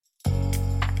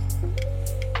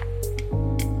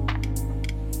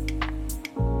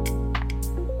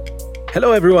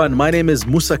Hello everyone, my name is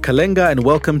Musa Kalenga and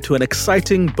welcome to an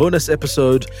exciting bonus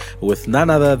episode with none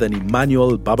other than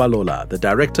Emmanuel Babalola, the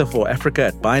Director for Africa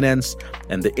at Binance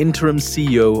and the Interim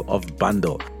CEO of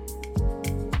Bundle.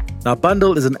 Now,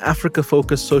 Bundle is an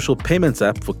Africa-focused social payments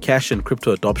app for cash and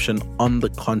crypto adoption on the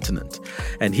continent.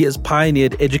 And he has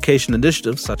pioneered education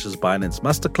initiatives such as Binance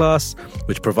Masterclass,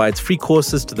 which provides free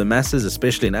courses to the masses,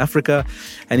 especially in Africa.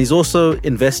 And he's also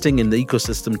investing in the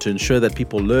ecosystem to ensure that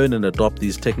people learn and adopt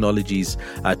these technologies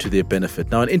to their benefit.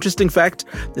 Now, an interesting fact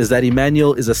is that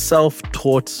Emmanuel is a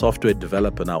self-taught software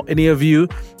developer. Now, any of you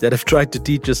that have tried to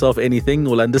teach yourself anything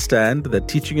will understand that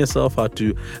teaching yourself how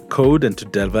to code and to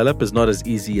develop is not as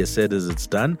easy as said as it's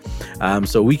done.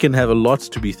 So we can have a lot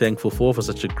to be thankful for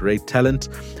such a great talent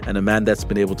and a man that's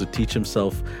been able to teach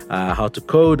himself how to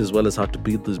code as well as how to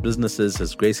build his businesses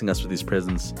is gracing us with his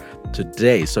presence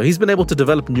today. So he's been able to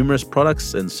develop numerous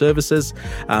products and services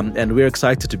and we're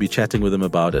excited to be chatting with him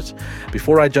about it.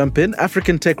 Before I jump in,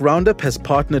 African Tech Roundup has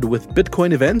partnered with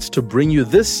Bitcoin Events to bring you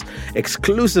this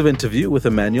exclusive interview with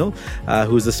Emmanuel,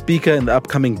 who is a speaker in the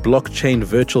upcoming Blockchain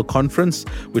Virtual Conference,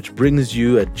 which brings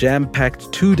you a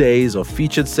jam-packed 2 days of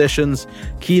featured sessions,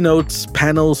 keynotes,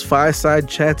 panels, fireside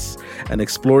chats, and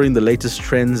exploring the latest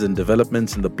trends and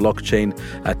developments in the blockchain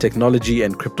technology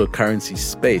and cryptocurrency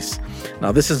space.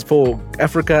 Now, this is for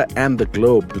Africa and the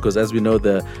globe because, as we know,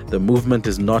 the movement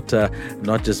is not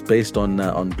just based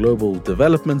on global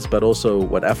developments, but also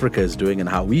what Africa is doing and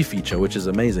how we feature, which is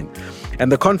amazing.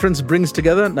 And the conference brings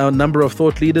together now a number of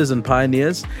thought leaders and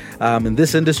pioneers in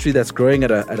this industry that's growing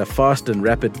at a fast and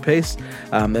rapid pace.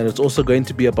 And it's also going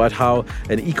to be about how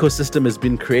an ecosystem has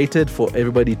been created for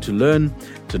everybody to learn,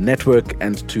 to network,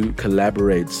 and to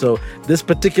collaborate. So this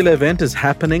particular event is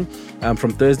happening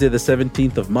from Thursday the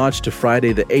 17th of March to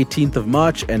Friday the 18th of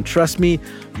March. And trust me,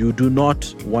 you do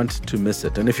not want to miss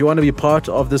it. And if you want to be part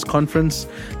of this conference,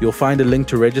 you'll find a link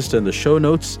to register in the show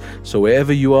notes. So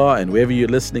wherever you are and wherever you're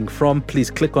listening from, please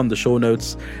click on the show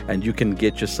notes and you can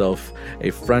get yourself a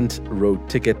front row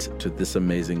ticket to this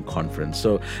amazing conference.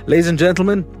 So ladies and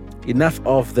gentlemen, enough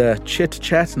of the chit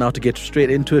chat. Now to get straight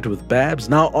into it with Babs.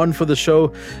 Now on for the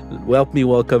show. Help me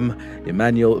welcome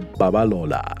Emmanuel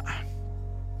Babalola.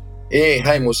 Hey,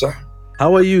 hi Musa.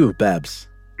 How are you, Babs?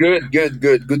 Good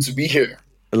to be here.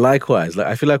 Likewise.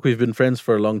 I feel like we've been friends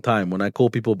for a long time when I call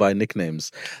people by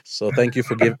nicknames. So thank you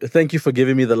for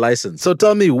giving me the license. So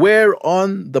tell me, where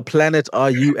on the planet are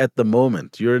you at the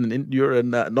moment? You're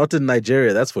not in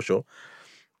Nigeria, that's for sure.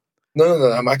 No.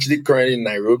 I'm actually currently in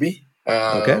Nairobi.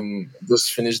 Okay.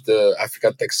 Just finished the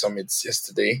Africa Tech Summit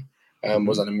yesterday. It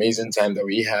was an amazing time that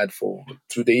we had for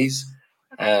 2 days.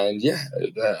 And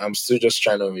I'm still just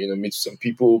trying to meet some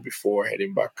people before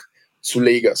heading back to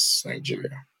Lagos,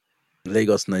 Nigeria.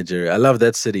 Lagos, Nigeria. I love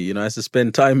that city. I used to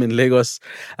spend time in Lagos,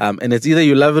 and it's either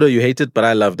you love it or you hate it, but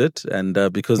I loved it. And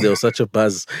because there was such a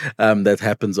buzz that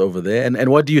happens over there. And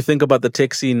what do you think about the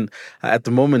tech scene at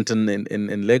the moment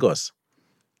in Lagos?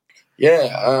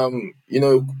 Yeah,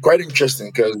 quite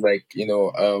interesting because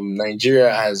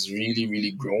Nigeria has really,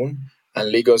 really grown and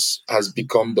Lagos has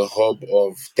become the hub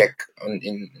of tech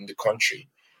in the country.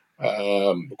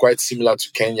 Quite similar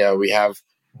to Kenya, we have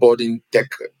budding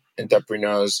tech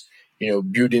entrepreneurs,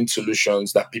 building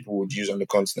solutions that people would use on the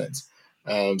continent,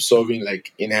 solving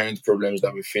like inherent problems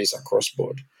that we face across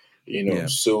board. Yeah.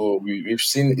 So we've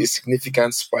seen a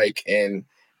significant spike in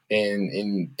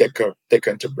tech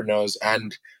entrepreneurs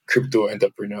and crypto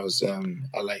entrepreneurs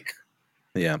alike.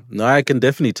 Yeah, no, I can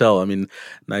definitely tell. I mean,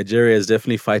 Nigeria is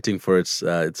definitely fighting for its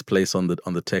place on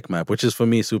the tech map, which is for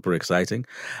me super exciting,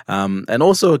 and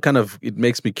also it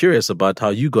makes me curious about how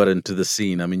you got into the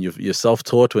scene. I mean, you're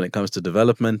self-taught when it comes to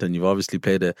development, and you've obviously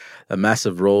played a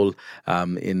massive role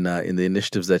in the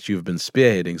initiatives that you've been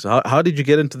spearheading. So, how did you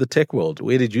get into the tech world?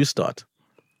 Where did you start?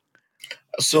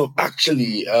 So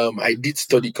actually, I did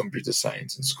study computer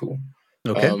science in school.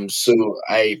 Okay. So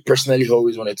I personally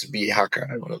always wanted to be a hacker,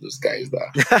 one of those guys that,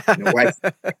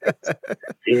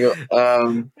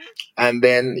 and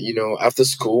then, after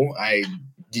school, I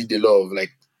did a lot of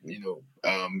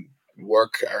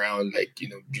work around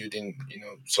building,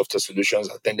 software solutions,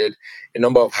 attended a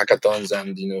number of hackathons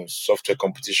and, software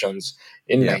competitions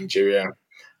in Yeah. Nigeria.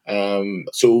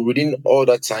 So within all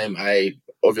that time, I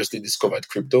obviously discovered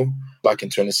crypto back in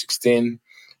 2016.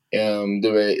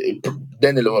 There were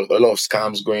then a lot of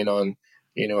scams going on,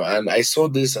 and I saw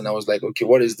this and I was like, okay,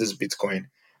 what is this Bitcoin?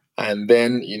 And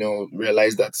then,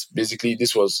 realized that basically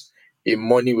this was a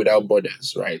money without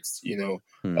borders, right?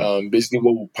 Basically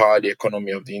what will power the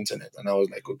economy of the internet. And I was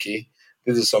like, okay,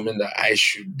 this is something that I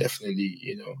should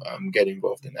definitely, get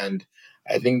involved in. And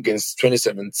I think in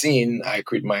 2017, I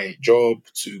quit my job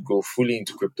to go fully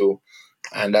into crypto,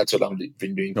 and that's what I've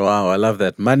been doing. Wow, I love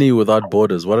that. Money without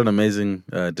borders. What an amazing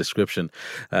description.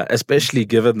 Especially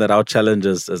given that our challenge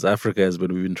as Africa has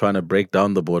been, we've been trying to break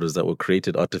down the borders that were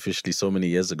created artificially so many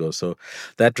years ago. So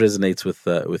that resonates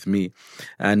with me.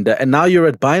 And now you're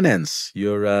at Binance.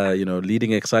 You're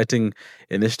leading exciting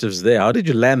initiatives there. How did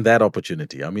you land that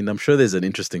opportunity? I mean, I'm sure there's an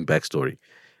interesting backstory.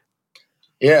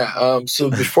 Yeah. So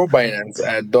before Binance,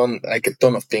 I had done like a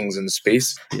ton of things in the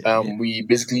space. Yeah. We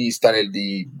basically started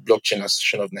the Blockchain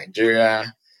Association of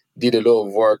Nigeria, did a lot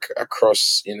of work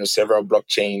across, several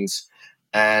blockchains.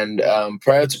 And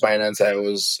prior to Binance, I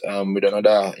was with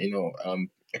another,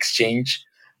 exchange,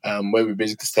 where we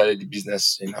basically started the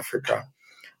business in Africa.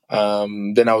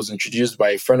 Then I was introduced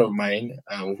by a friend of mine,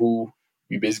 who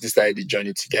we basically started the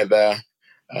journey together.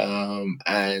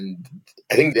 And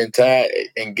I think the entire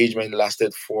engagement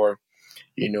lasted for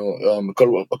a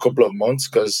couple of months,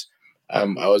 because I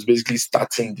was basically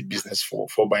starting the business for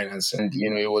Binance, and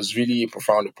it was really a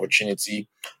profound opportunity.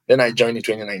 Then I joined in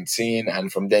 2019,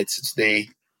 and from there to today,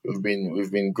 we've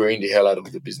been growing the hell out of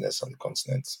the business on the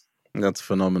continent. That's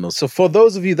phenomenal. So, for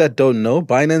those of you that don't know,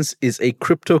 Binance is a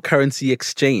cryptocurrency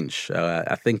exchange.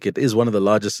 I think it is one of the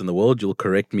largest in the world. You'll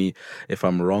correct me if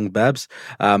I'm wrong, Babs.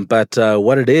 But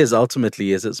what it is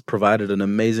ultimately is it's provided an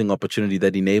amazing opportunity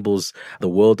that enables the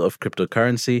world of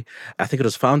cryptocurrency. I think it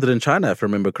was founded in China, if I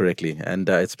remember correctly, and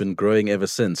it's been growing ever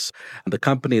since. The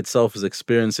company itself is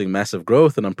experiencing massive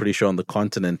growth, and I'm pretty sure on the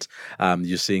continent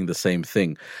you're seeing the same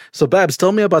thing. So, Babs,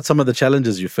 tell me about some of the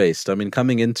challenges you faced. I mean,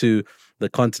 coming into the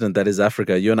continent that is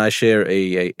Africa. You and I share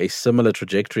a similar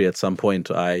trajectory at some point.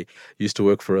 I used to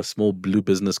work for a small blue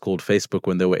business called Facebook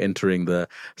when they were entering the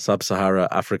sub-Sahara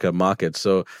Africa market.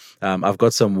 So I've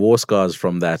got some war scars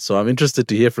from that. So I'm interested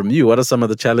to hear from you. What are some of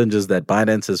the challenges that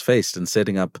Binance has faced in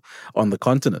setting up on the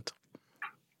continent?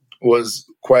 Was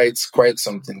quite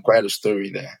something, quite a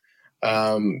story there.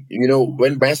 When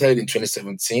Binance started in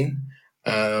 2017,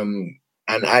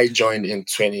 and I joined in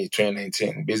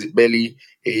 2019, basically barely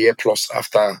a year plus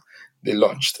after they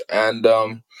launched. And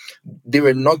they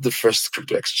were not the first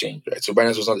crypto exchange, right? So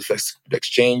Binance was not the first crypto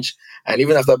exchange. And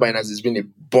even after Binance, there's been a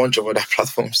bunch of other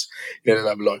platforms that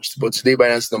have launched. But today,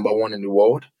 Binance is number one in the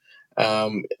world.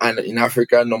 And in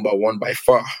Africa, number one by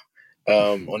far,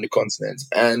 on the continent.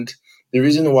 And the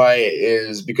reason why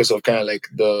is because of kind of like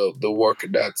the work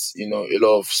that a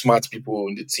lot of smart people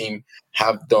in the team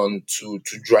have done to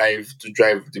drive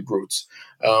the growth.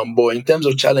 But in terms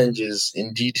of challenges,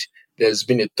 indeed, there's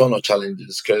been a ton of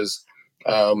challenges, because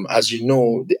as you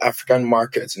know, the African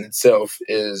market in itself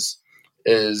is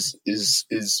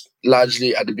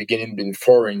largely at the beginning been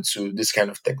foreign to this kind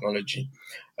of technology.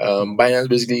 Binance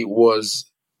basically was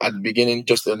at the beginning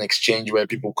just an exchange where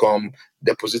people come,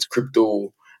 deposit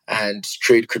crypto, and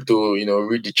trade crypto,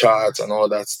 read the charts and all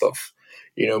that stuff.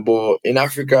 But in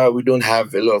Africa, we don't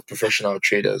have a lot of professional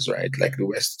traders, right? Like the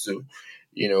West do.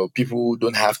 People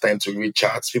don't have time to read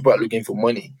charts. People are looking for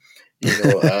money.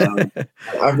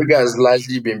 Africa has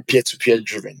largely been peer-to-peer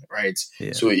driven, right?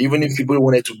 Yeah. So even if people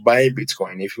wanted to buy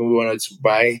Bitcoin, if people wanted to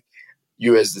buy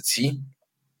USDT,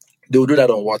 they will do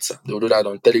that on WhatsApp. They will do that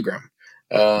on Telegram.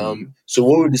 So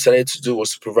what we decided to do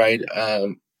was to provide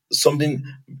something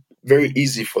very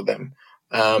easy for them.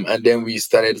 And then we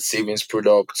started savings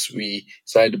products. We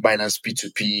started Binance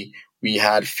P2P. We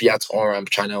had fiat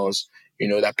on-ramp channels,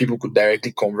 that people could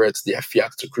directly convert their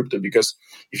fiat to crypto. Because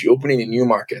if you open in new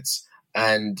markets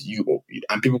and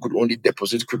people could only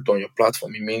deposit crypto on your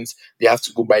platform, it means they have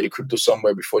to go buy the crypto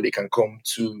somewhere before they can come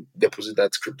to deposit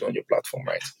that crypto on your platform,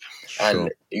 right? Sure. And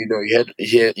you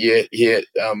hear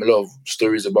a lot of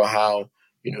stories about how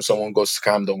someone got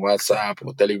scammed on WhatsApp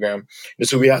or Telegram.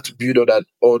 So we had to build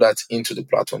all that into the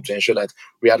platform to ensure that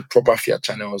we had proper fiat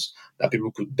channels that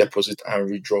people could deposit and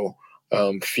withdraw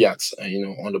fiat,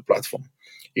 on the platform.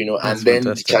 And That's then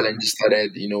the fantastic. challenge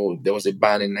started. There was a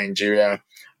ban in Nigeria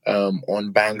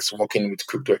on banks working with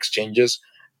crypto exchanges,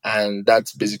 and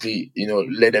that basically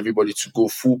led everybody to go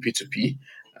full P2P.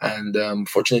 And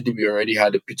fortunately, we already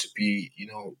had a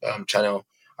P2P channel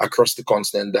across the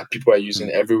continent that people are using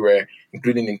everywhere,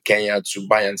 including in Kenya, to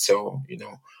buy and sell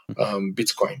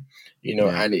Bitcoin.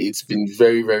 Yeah. And it's been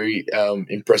very, very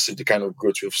impressive, the kind of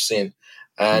growth we've seen.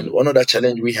 And Mm. one other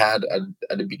challenge we had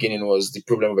at the beginning was the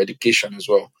problem of education as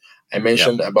well. I Yeah.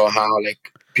 mentioned about how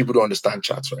like people don't understand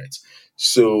charts, right?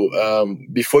 So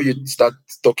before you start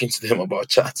talking to them about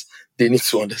charts, they need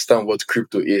to understand what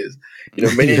crypto is.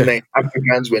 Many Yeah.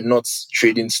 Africans were not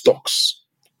trading stocks,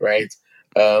 right?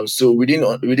 So we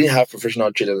didn't have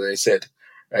professional traders, as I said.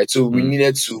 right? So we Mm.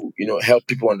 needed to, help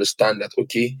people understand that,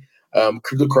 okay,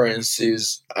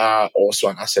 cryptocurrencies are also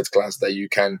an asset class that you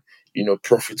can,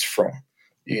 profit from,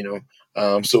 you know.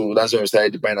 So that's when we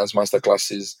started the Binance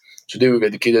Masterclasses. Today we've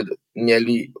educated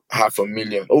nearly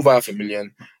over half a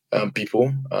million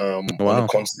people on the Wow.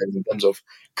 continent in terms of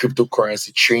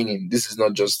cryptocurrency training. This is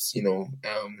not just,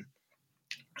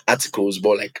 articles,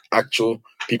 but like actual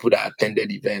people that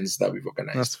attended events that we've That's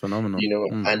organized, phenomenal.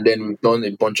 Mm. and then we've done a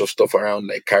bunch of stuff around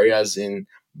like careers in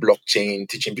blockchain,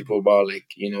 teaching people about like,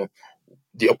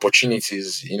 the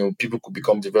opportunities. People could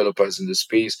become developers in the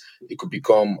space. They could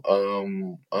become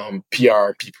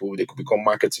PR people. They could become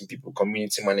marketing people,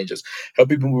 community managers. Help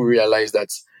people realize that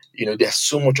there's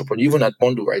so much opportunity. Even at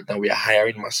Bundle right now, we are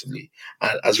hiring massively,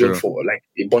 and as well Sure. for like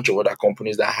a bunch of other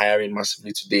companies that are hiring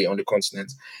massively today on the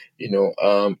continent.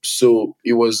 So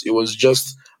it was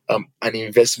just an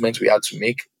investment we had to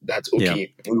make. That Yeah.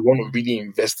 okay, we want to really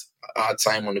invest our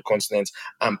time on the continent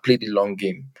and play the long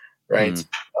game, right?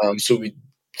 Mm. So we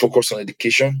focused on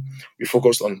education. We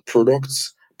focused on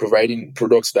products, providing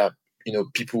products that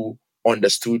people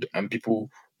understood and people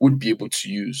would be able to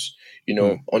use.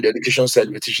 Mm. On the education side,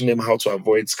 we're teaching them how to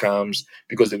avoid scams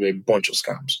because there were a bunch of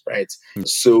scams, right? Mm.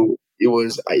 So it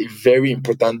was a very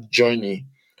important journey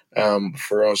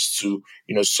for us to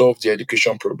solve the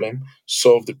education problem,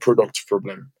 solve the product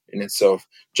problem in itself,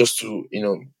 just to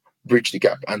bridge the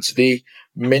gap. And today,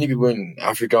 many people in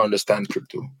Africa understand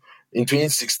crypto. In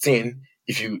 2016,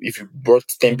 if you brought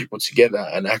 10 people together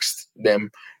and asked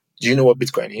them, "Do you know what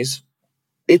Bitcoin is?"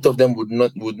 Eight of them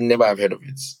would never have heard of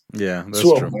it. Yeah, that's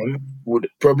Two of true. them would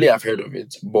probably have heard of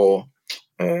it, but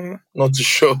not too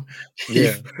sure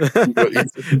Yeah. if it's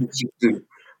something that you do.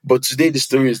 But today the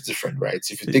story is different, right?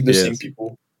 If you take those same Yes.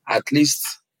 people, at least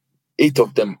eight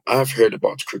of them have heard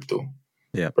about crypto,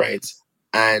 Yeah. right?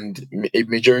 And a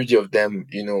majority of them,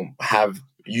 have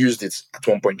used it at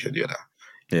one point or the other.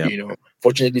 Yeah.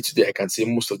 Fortunately today I can say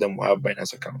most of them will have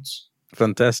Binance accounts.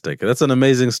 Fantastic. That's an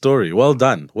amazing story. Well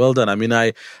done. Well done. I mean,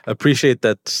 I appreciate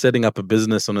that setting up a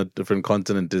business on a different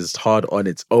continent is hard on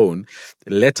its own,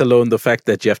 let alone the fact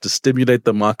that you have to stimulate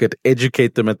the market,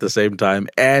 educate them at the same time,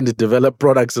 and develop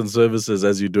products and services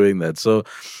as you're doing that. So,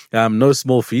 no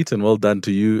small feat, and well done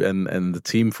to you and the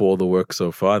team for all the work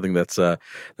so far. I think that's a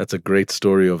great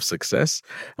story of success.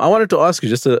 I wanted to ask you,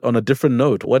 just on a different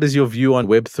note, what is your view on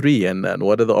Web3 and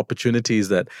what are the opportunities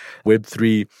that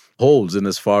Web3 holds in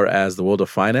as far as the world of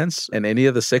finance and any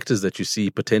other sectors that you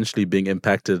see potentially being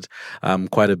impacted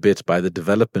quite a bit by the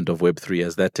development of Web3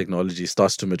 as that technology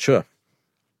starts to mature?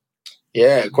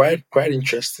 Yeah, quite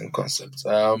interesting concept.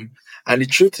 And the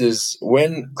truth is,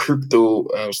 when crypto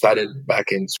started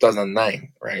back in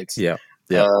 2009, right? Yeah.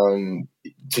 Yeah. Um,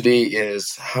 Today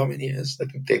is how many years? I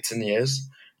think 13 years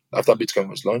after Bitcoin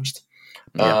was launched.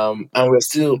 Yeah. And we're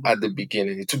still at the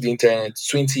beginning. It took the internet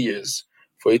 20 years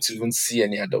for it to even see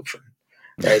any adoption,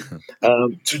 right?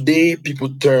 Today, people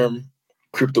term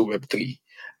crypto Web3.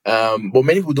 But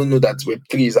many people don't know that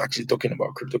Web3 is actually talking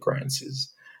about cryptocurrencies.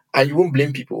 And you won't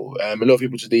blame people. A lot of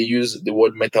people today use the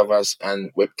word metaverse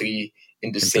and Web3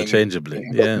 in the same Interchangeably.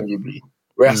 Yeah. interchangeably,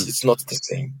 whereas Mm. it's not the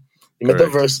same. The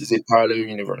Correct. metaverse is a parallel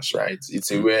universe, right?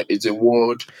 Mm. It's a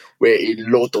world where a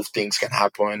lot of things can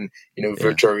happen. Yeah.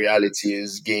 Virtual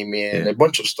realities, gaming, Yeah. a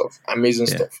bunch of stuff, amazing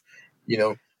Yeah. stuff. You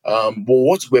know, but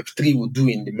what Web3 will do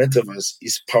in the metaverse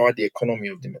is power the economy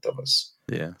of the metaverse.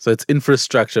 Yeah. So it's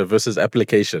infrastructure versus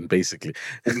application, basically.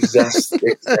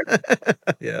 Exactly.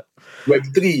 Yeah.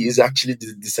 Web3 is actually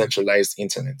the decentralized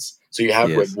internet. So you have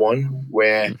Yes. Web1,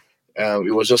 where Mm.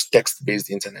 it was just text-based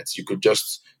internet. You could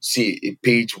just see a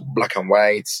page, black and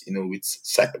white, with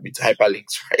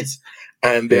hyperlinks, right?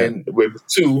 And Yeah. then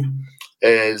Web2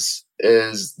 is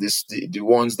the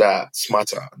ones that are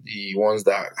smarter, the ones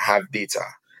that have data,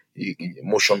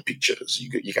 motion pictures.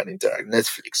 You can interact,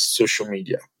 Netflix, social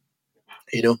media.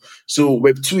 So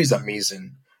Web2 is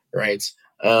amazing, right?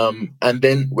 And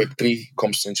then Web3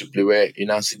 comes into play, where you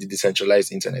now see the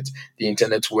decentralized internet, the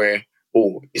internet where,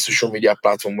 a social media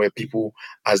platform where people,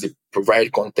 as they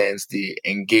provide content, they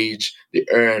engage, they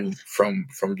earn from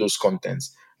those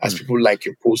contents. As Mm. people like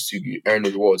your post, you earn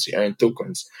rewards, you earn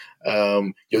tokens.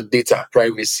 Your data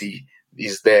privacy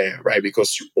is there, right?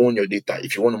 Because you own your data.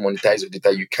 If you want to monetize your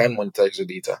data, you can monetize your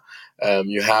data.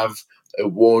 You have a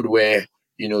world where,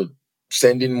 you know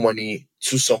sending money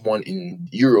to someone in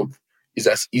Europe is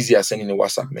as easy as sending a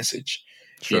WhatsApp message.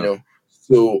 You Sure. know,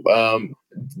 so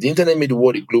the internet made the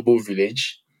world a global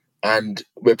village, and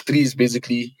Web3 is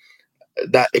basically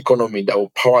that economy that will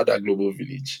power that global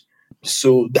village.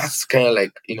 So that's kind of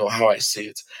like how I see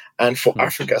it. And for Mm.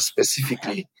 Africa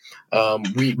specifically,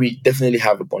 we definitely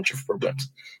have a bunch of problems.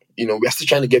 we are still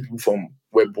trying to get people from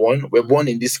Web 1. Web 1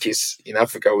 in this case in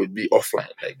Africa would be offline,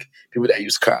 like people that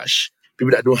use cash,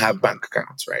 people that don't have bank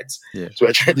accounts, right? Yeah. So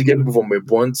we're trying to get people from Web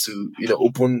 1 to,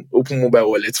 open mobile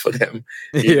wallets for them,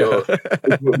 Yeah.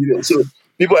 So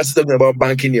people are still talking about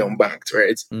banking the unbanked,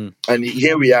 right? Mm. And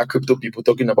here we are, crypto people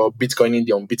talking about Bitcoining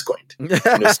the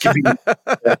unbitcoined, skipping,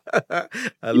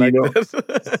 I you like know.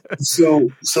 that.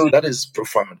 So that is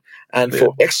profound. And Yeah.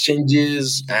 for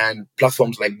exchanges and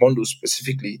platforms like Bundle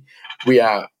specifically, we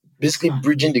are basically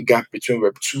bridging the gap between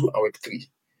Web 2 and Web 3,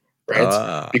 right?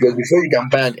 Ah, Because before you can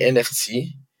buy an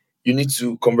NFT, you need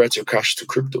to convert your cash to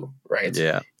crypto, right?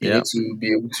 yeah. You Yeah. need to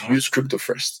be able to use crypto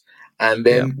first. And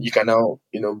Yeah. then you can now,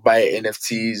 buy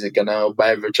NFTs, you can now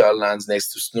buy virtual lands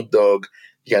next to Snoop Dogg,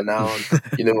 you can now,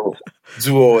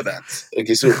 do all that.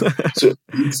 Okay, so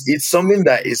it's something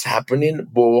that is happening,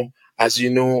 but as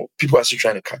you know, people are still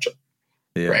trying to catch up,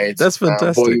 Yeah. right? That's But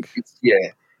fantastic.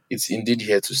 it's indeed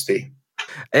here to stay.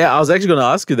 Yeah, I was actually going to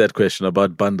ask you that question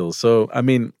about bundles. So, I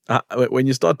mean, when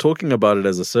you start talking about it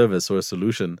as a service or a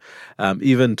solution,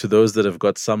 even to those that have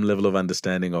got some level of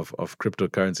understanding of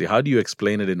cryptocurrency, how do you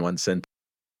explain it in one sentence?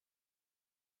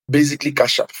 Basically,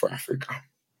 cash up for Africa.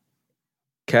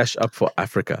 Cash up for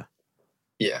Africa.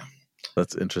 Yeah.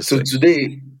 That's So interesting.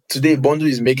 today, Bundle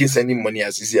is making sending money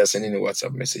as easy as sending a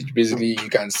WhatsApp message. Basically, you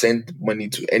can send money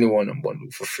to anyone on Bundle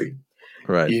for free.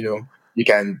 Right. You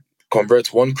can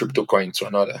convert one crypto coin to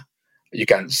another. You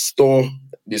can store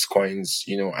these coins,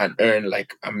 and earn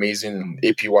like amazing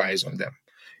APYs on them.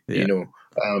 Yeah.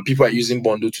 People are using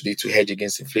Bundle today to hedge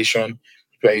against inflation.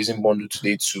 People are using Bundle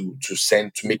today to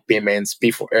make payments,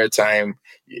 pay for airtime.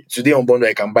 Today on Bundle,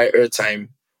 I can buy airtime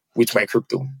with my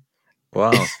crypto.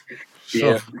 Wow.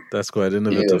 Sure. Yeah. That's quite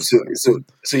innovative. So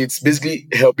it's basically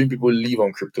helping people live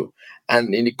on crypto.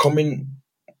 And in the coming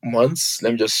months,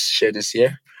 let me just share this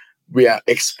here. We are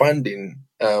expanding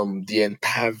the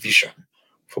entire vision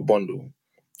for Bundle,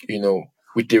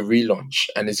 with the relaunch,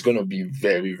 and it's going to be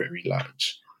very, very loud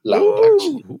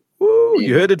actually. Woo! Woo!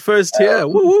 You heard it first here.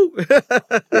 Woo woo!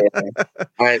 Yeah,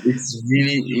 and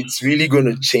it's really going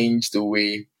to change the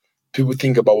way people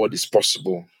think about what is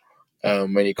possible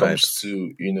when it Right. comes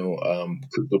to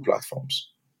crypto platforms.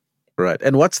 Right.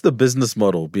 And what's the business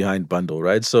model behind Bundle,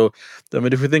 right? So, I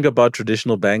mean, if we think about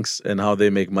traditional banks and how they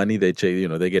make money, they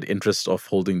they get interest off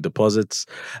holding deposits.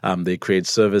 They create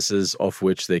services off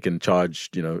which they can charge,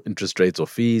 interest rates or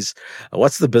fees.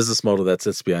 What's the business model that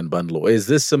sits behind Bundle? Or is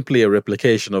this simply a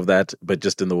replication of that, but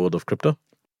just in the world of crypto?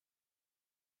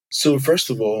 So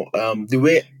first of all, the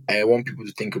way I want people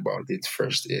to think about it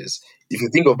first is, if you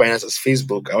think of Binance as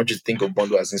Facebook, I want you to think of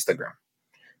Bundle as Instagram.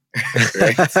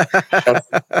 Right?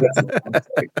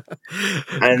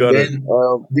 And Got it. then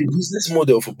the business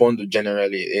model for Bundle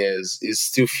generally is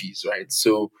still fees, right?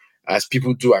 So as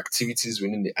people do activities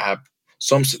within the app,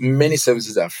 many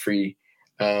services are free,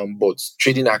 but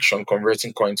trading action,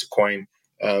 converting coin to coin,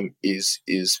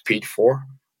 is paid for,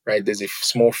 right? There's a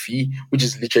small fee, which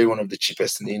is literally one of the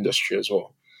cheapest in the industry as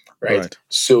well, right? Right.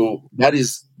 So that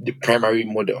is the primary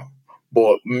model.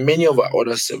 But many of our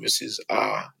other services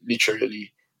are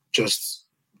literally just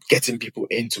getting people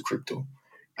into crypto.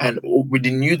 And with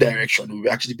the new direction, we'll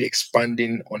actually be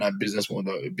expanding on our business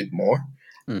model a bit more.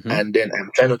 Mhm. And then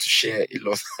I'm trying not to share a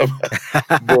lot,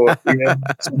 but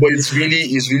it's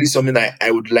really something that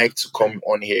I would like to come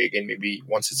on here again, maybe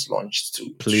once it's launched, to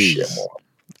share Please. more.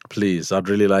 Please, I'd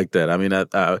really like that. I mean,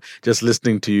 just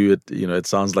listening to you, it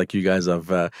sounds like you guys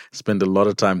have spent a lot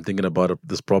of time thinking about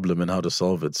this problem and how to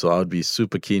solve it. So I would be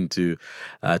super keen to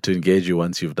engage you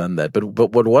once you've done that. But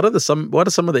what are some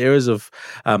of the areas of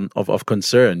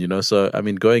concern? So I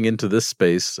mean, going into this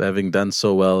space, having done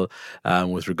so well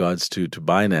with regards to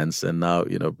Binance and now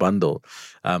Bundle,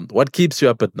 what keeps you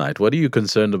up at night? What are you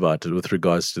concerned about with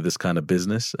regards to this kind of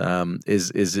business?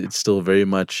 Is it still very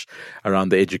much around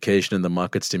the education and the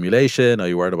market stimulation? Are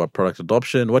you worried about product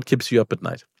adoption? What keeps you up at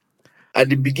night? At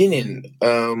the beginning,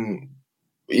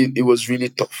 it was really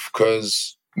tough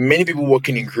because many people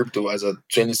working in crypto as of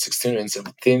 2016 and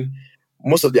 2017,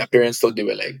 most of their parents thought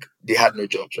they had no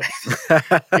jobs,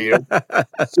 right?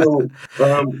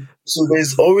 So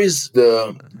there's always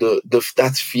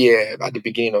that fear at the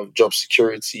beginning of job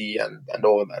security and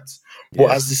all that. But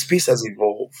Yeah. as the space has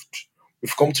evolved,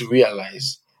 we've come to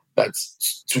realize that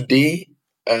today,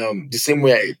 the same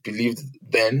way I believed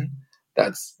then,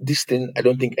 that this thing, I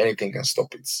don't think anything can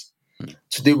stop it.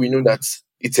 Today we know that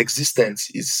its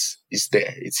existence is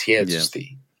there. It's here to Yeah.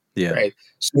 stay. Yeah. Right.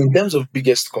 So in terms of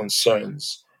biggest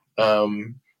concerns,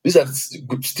 these are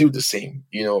still the same.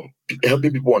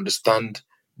 Helping people understand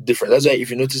different. That's why if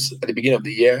you notice at the beginning of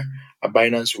the year, at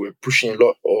Binance we were pushing a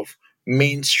lot of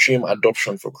mainstream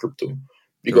adoption for crypto.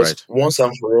 Because Right. once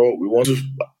and for all, we want to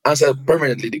answer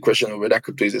permanently the question of whether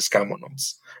crypto is a scam or not,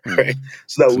 right?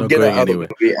 So that It's we'll not get that going out of the anywhere.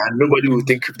 way and nobody will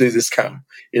think crypto is a scam.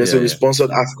 Yeah, So we yeah.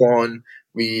 sponsored AFCON.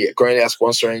 We currently are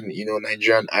sponsoring,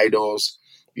 Nigerian idols.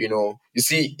 You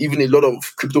see, even a lot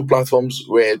of crypto platforms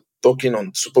were talking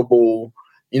on Super Bowl.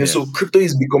 Yeah. So crypto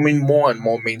is becoming more and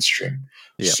more mainstream.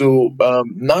 Yeah. So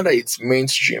now that it's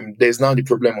mainstream, there's now the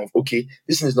problem of, okay,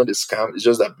 this is not a scam. It's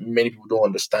just that many people don't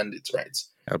understand it, right?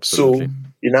 So Absolutely.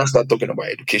 you now start talking about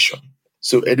education.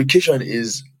 So education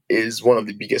is one of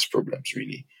the biggest problems,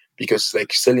 really, because it's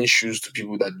like selling shoes to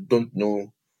people that don't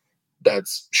know that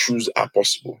shoes are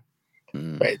possible,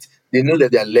 Mm. right? They know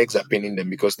that their legs are paining them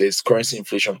because there's currency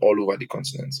inflation all over the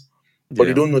continent, but they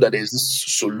Yeah. don't know that there's this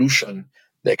solution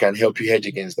that can help you hedge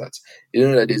against that. They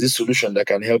don't know that there's this solution that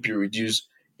can help you reduce,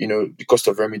 the cost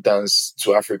of remittance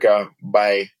to Africa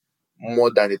by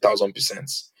more than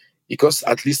 1,000%. It costs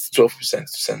at least 12%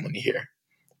 to send money here,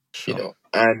 Sure.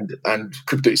 and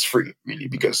crypto is free, really,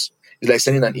 because it's like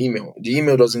sending an email. The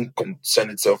email doesn't concern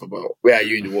itself about where are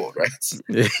you in the world, right?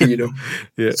 Yeah. you know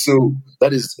Yeah. so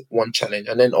that is one challenge,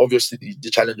 and then obviously the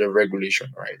challenge of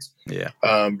regulation, right? Yeah.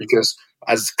 Because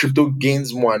as crypto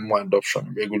gains more and more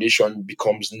adoption, regulation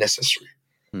becomes necessary.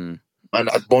 Mm. And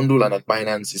at Bundle and at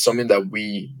Binance, it's something that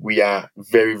we are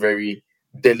very, very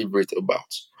deliberate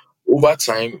about. Over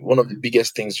time, one of the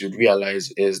biggest things you'd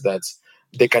realize is that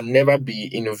there can never be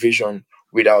innovation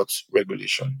without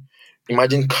regulation.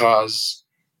 Imagine cars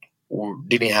who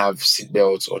didn't have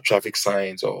seatbelts or traffic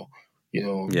signs or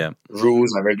Yeah.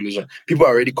 rules and regulation. People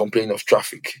are already complaining of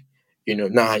traffic.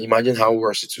 Now imagine how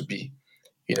worse it would be.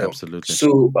 Absolutely.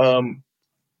 So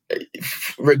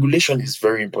regulation is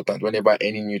very important whenever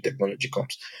any new technology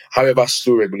comes. However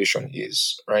slow regulation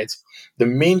is, right? The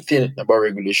main thing about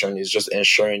regulation is just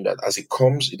ensuring that as it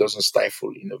comes, it doesn't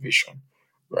stifle innovation,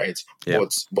 right? Yeah.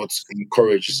 But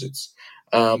encourages it.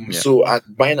 Yeah. So at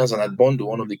Binance and at Bundle,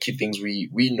 one of the key things we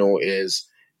know is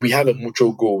we have a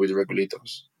mutual goal with the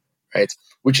regulators, right?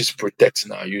 Which is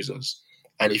protecting our users.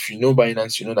 And if you know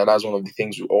Binance, you know that that's one of the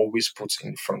things we always put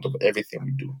in front of everything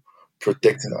we do,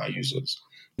 protecting our users.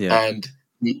 Yeah. And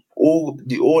the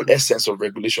whole essence of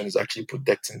regulation is actually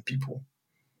protecting people,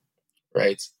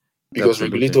 right? Because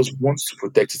Absolutely. regulators want to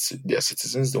protect their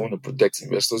citizens, they want to protect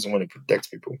investors, they want to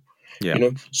protect people.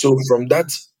 Yeah. So from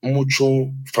that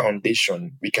mutual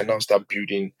foundation, we can now start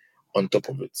building on top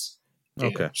of it.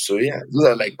 Okay. So yeah, those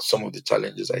are like some of the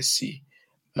challenges I see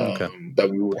Okay. that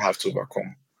we would have to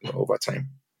overcome over time.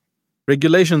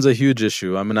 Regulation's a huge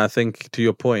issue. I mean, I think to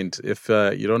your point, if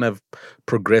you don't have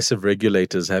progressive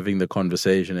regulators having the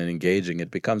conversation and engaging, it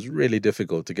becomes really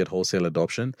difficult to get wholesale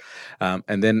adoption.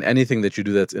 And then anything that you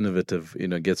do that's innovative,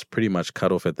 gets pretty much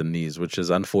cut off at the knees, which is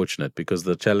unfortunate because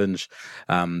the challenge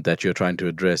that you're trying to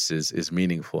address is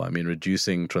meaningful. I mean,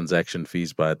 reducing transaction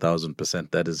fees by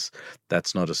 1,000%,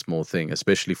 that's not a small thing,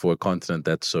 especially for a continent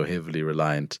that's so heavily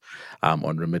reliant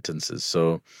on remittances.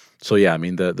 So yeah, I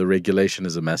mean, the regulation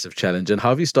is a massive challenge. And how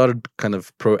have you started kind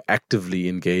of proactively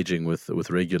engaging with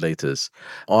regulators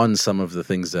on some of the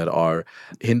things that are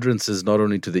hindrances not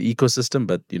only to the ecosystem,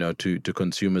 but, to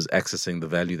consumers accessing the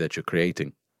value that you're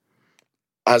creating?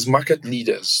 As market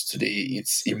leaders today,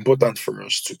 it's important for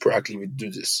us to proactively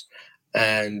do this.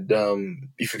 And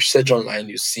if you search online,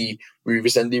 you see we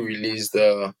recently released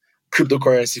the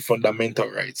cryptocurrency fundamental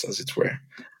rights, as it were.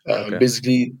 Okay.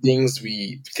 Basically, things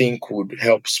we think would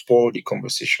help spur the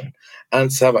conversation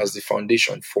and serve as the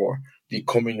foundation for the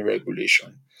coming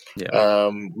regulation.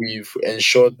 Yeah. We've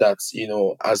ensured that,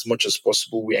 as much as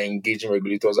possible, we are engaging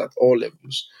regulators at all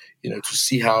levels, to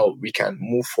see how we can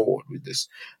move forward with this.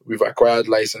 We've acquired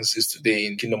licenses today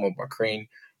in Kingdom of Bahrain.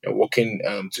 We're working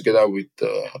together with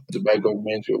the Dubai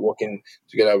government. We're working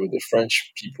together with the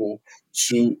French people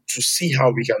to see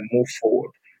how we can move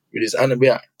forward with this. And we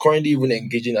are currently even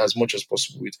engaging as much as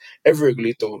possible with every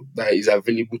regulator that is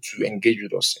available to engage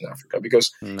with us in Africa. Because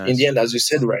in the Nice. end, as you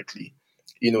said rightly,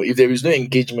 if there is no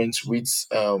engagement with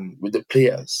the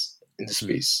players in the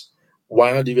space,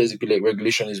 while the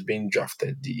regulation is being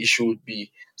drafted, the issue would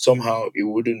be somehow it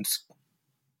wouldn't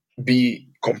be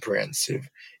comprehensive.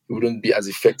 It wouldn't be as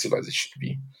effective as it should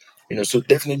be. So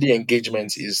definitely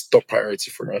engagement is top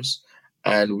priority for us,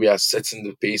 and we are setting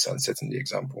the pace and setting the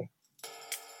example.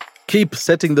 Keep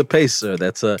setting the pace, sir.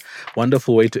 That's a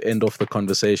wonderful way to end off the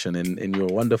conversation in your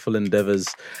wonderful endeavors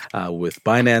with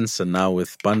Binance and now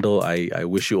with Bundle. I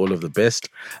wish you all of the best.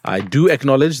 I do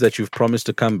acknowledge that you've promised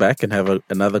to come back and have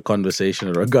another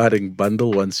conversation regarding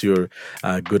Bundle once you're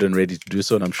good and ready to do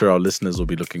so. And I'm sure our listeners will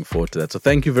be looking forward to that. So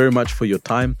thank you very much for your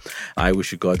time. I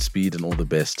wish you Godspeed and all the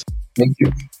best. Thank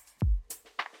you.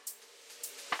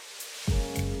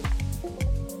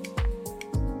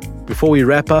 Before we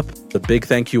wrap up, a big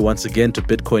thank you once again to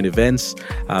Bitcoin Events,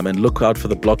 and look out for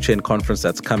the blockchain conference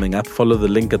that's coming up. Follow the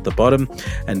link at the bottom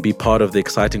and be part of the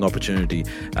exciting opportunity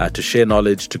to share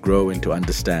knowledge, to grow, and to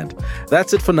understand.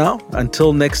 That's it for now.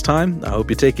 Until next time, I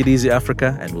hope you take it easy,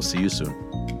 Africa, and we'll see you soon.